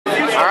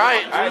All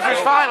right,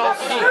 losers finals.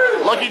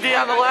 Lucky D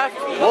on the left,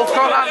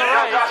 Wolfkrone on the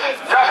right.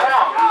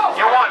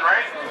 You won,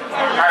 right?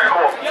 All right,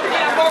 cool.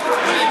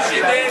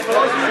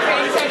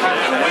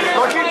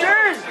 Lucky D!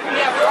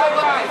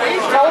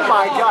 Oh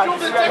my God! You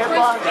see that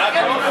headlock?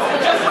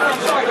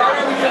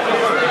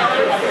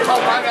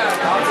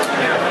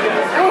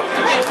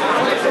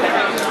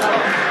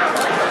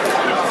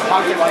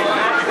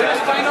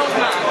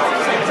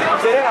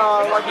 Didn't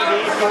Lucky D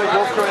play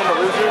Wolfkrone in the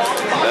losers?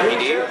 Lucky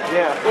D?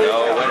 Yeah.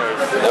 No, winners.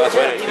 No, it's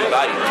winners. You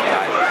got it.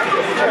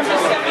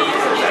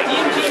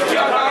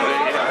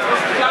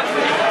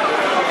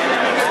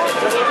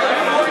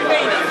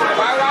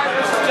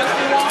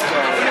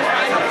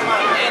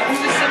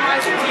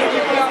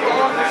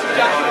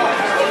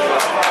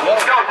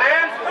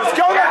 Let's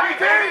go, Lucky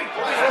D!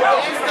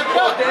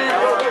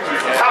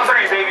 Top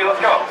 3, baby.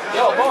 Let's go.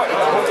 Yo, boy.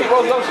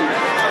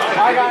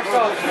 I got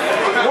so.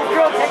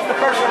 Wolfkrone takes the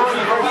first round in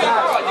the first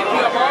half.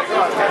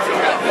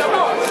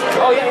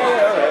 Oh, yeah.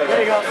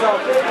 There you go. So,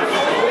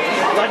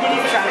 Lucky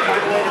D's trying to find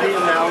a way to beat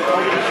him now.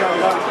 Lucky D's trying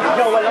to go.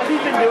 Yo, what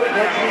Lucky's been doing,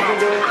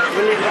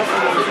 really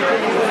aggressive. He's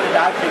been using the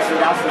dive kicks, so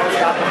that's what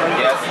stopped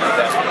him. Yes,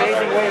 exactly.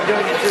 Amazing way of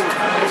doing it, too.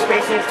 The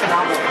spacing is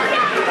phenomenal.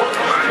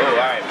 Oh, all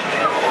right.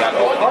 Got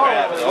open the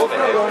grab.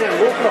 Wolfkrone going in.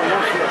 Wolfkrone, no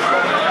shit.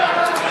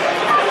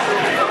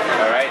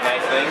 All right,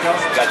 nice thing.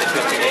 Got the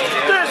 15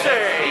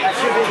 there. That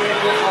should be the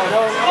end.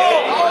 Oh,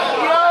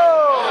 no.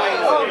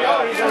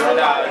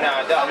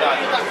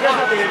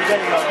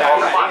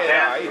 Come on,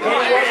 Dan.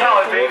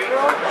 Solid, baby.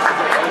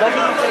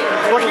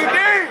 Lucky D!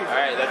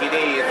 Alright, Lucky D.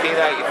 It seems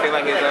like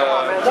it's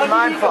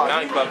mind fuck.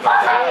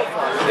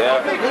 Yeah.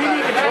 We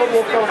need to control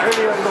Wolfkrone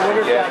earlier in the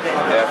winner's round.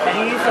 And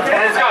he used to play.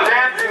 Let's go,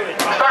 Dan.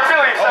 Start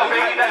feeling yourself,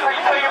 baby. That's how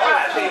you play your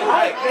best.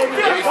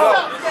 Here we go.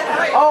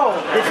 Oh,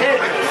 it's hit.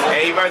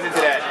 Hey, he runs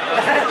into that.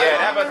 Yeah,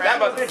 that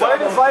must be Where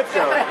does life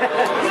go?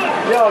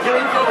 Yo, get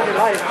anything in your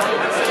life.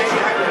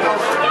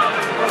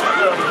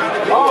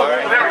 Oh,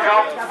 alright. There we go.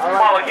 Come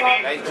on, Lucky D.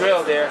 Nice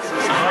drill there.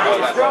 Oh,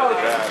 that's all the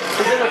drive.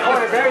 He's in the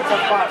corner, very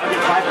tough spot for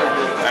his fighter.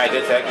 Alright,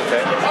 good tech, good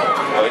tech.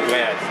 Oh,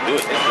 man, do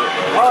it, do it.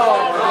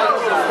 Oh,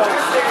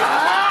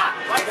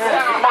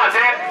 Come on,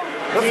 Dan.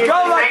 let's go,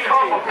 Stay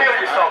calm, feel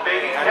yourself,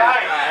 baby.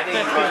 I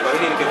think we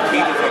need to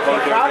compete with the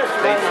culture. Yeah.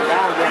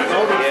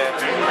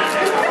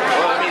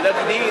 Well, I mean,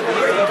 Lucky D,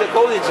 he's the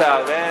golden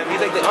child, man.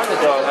 He's like the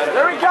underdog.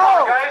 there we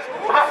go. Guys,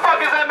 what the fuck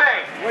is that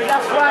man? Where's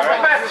that swag?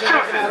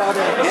 Massachusetts.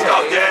 Let's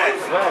go, Dan.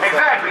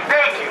 Exactly,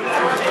 thank you.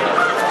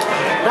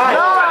 Nice.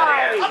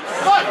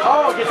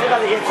 Oh, gets hit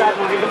on the inside.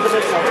 We'll give him the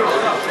missile.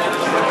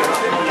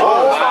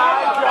 Oh,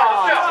 my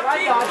God.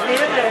 Right on,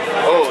 get in there.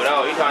 Oh,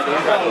 no, he's trying to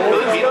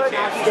Filipino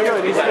champ.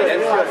 He's trying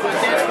to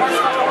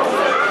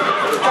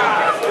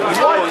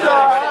What the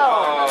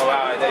hell? Oh,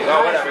 wow, there you go,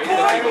 whatever. He's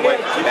gonna keep away.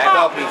 Back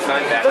up, please,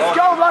 son. Back Let's up.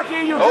 go,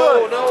 Lucky, you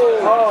good. Oh, no.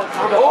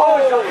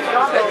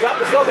 Let's Drop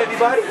the scope,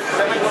 everybody.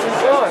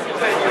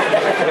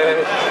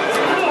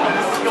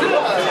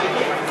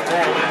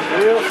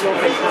 Real slow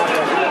pace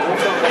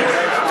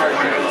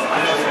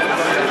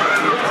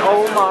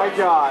Oh my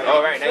God.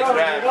 All right, nice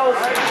grab. All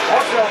right,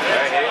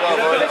 here you go,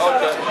 boy.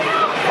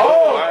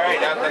 Oh, all right,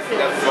 now that's the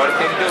smartest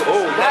thing to do.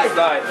 Oh, nice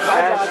slide.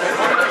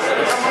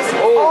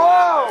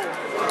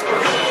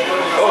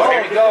 Oh,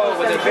 here we go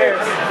with the bear.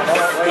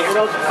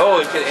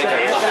 Oh, shit.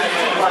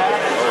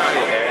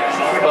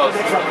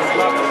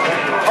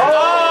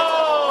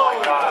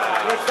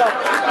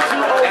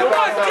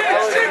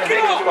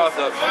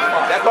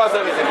 That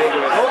cross-up is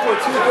ambiguous. those were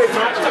two great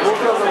matches.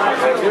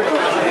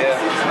 Yeah.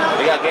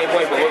 We got game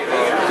point for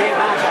Wolfkrone. Game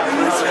match.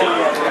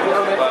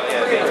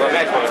 Well,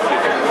 match point.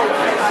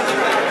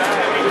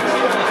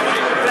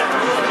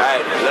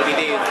 Alright, Lucky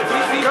D.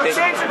 Don't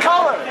change the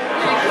color.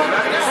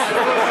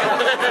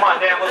 Come on,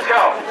 Dan, let's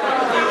go.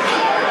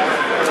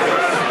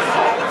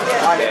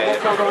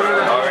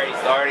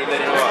 Already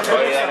let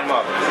him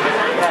off.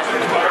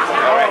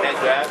 Alright, nice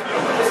grab.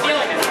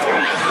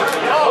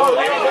 Oh,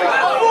 there you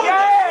go.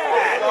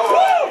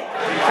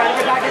 Trying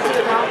to get back into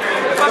the ground.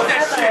 Fuck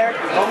that shit.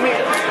 Don't meet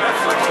it.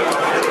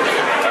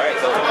 Alright,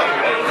 so the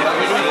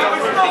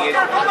thing is,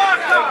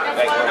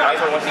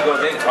 like once he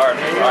goes in, it's hard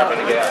for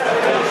him to get out.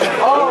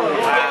 Oh,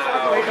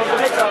 wow.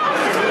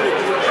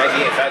 That's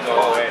the inside go.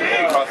 Oh,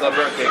 man. Cross up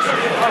bird kick. Oh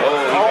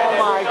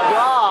my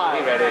God.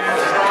 He read it.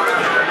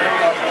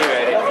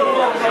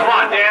 Come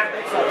on, Dan.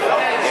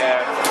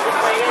 Yeah.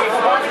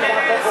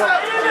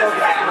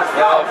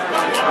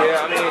 Yeah,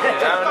 I mean, I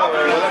don't know,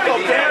 man. Look at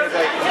these guys, it's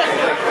like,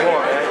 come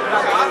on, man.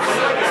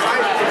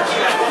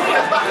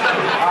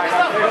 Alright,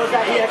 there goes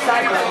that EXI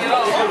man.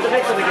 Here comes the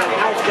mix-up again.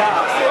 Nice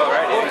job.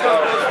 Alright, here we go.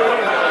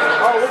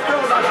 Oh, what's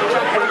going on?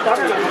 Heavy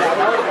thunder on that.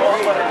 That was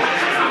great.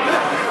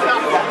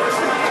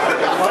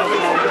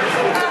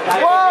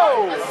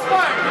 Whoa!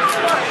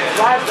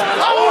 Drive down.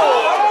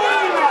 Oh!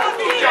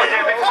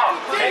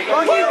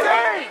 Look at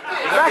that!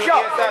 Back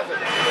up!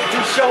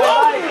 He's showing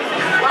life.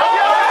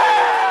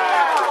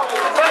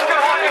 Let's go,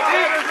 Lucky D!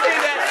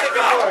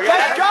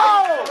 Let's go!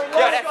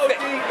 Yo, that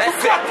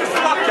sick.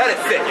 That is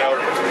sick, yo.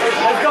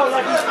 Let's go,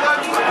 Lucky.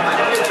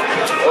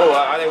 Oh,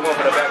 I didn't go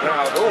for the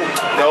background. Ooh,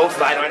 no,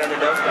 slide right under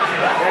them.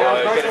 Oh,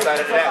 you could have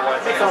slided to that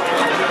one.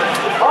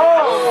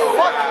 Oh,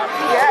 what?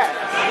 Yeah.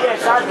 Yeah,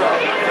 side bro.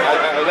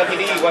 Lucky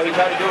D, what he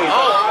tried to do is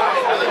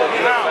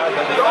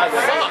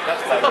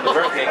that's like the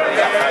birthday.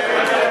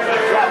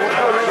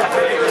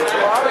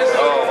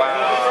 Oh, wow.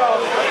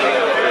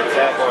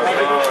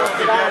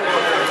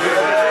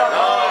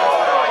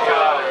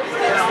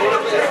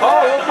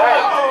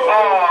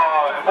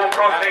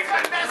 Wolfkrone takes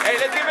it. Hey,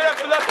 let's give it up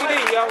for Lucky D,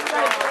 yo. Let's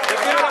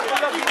give it up for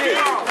Lucky D.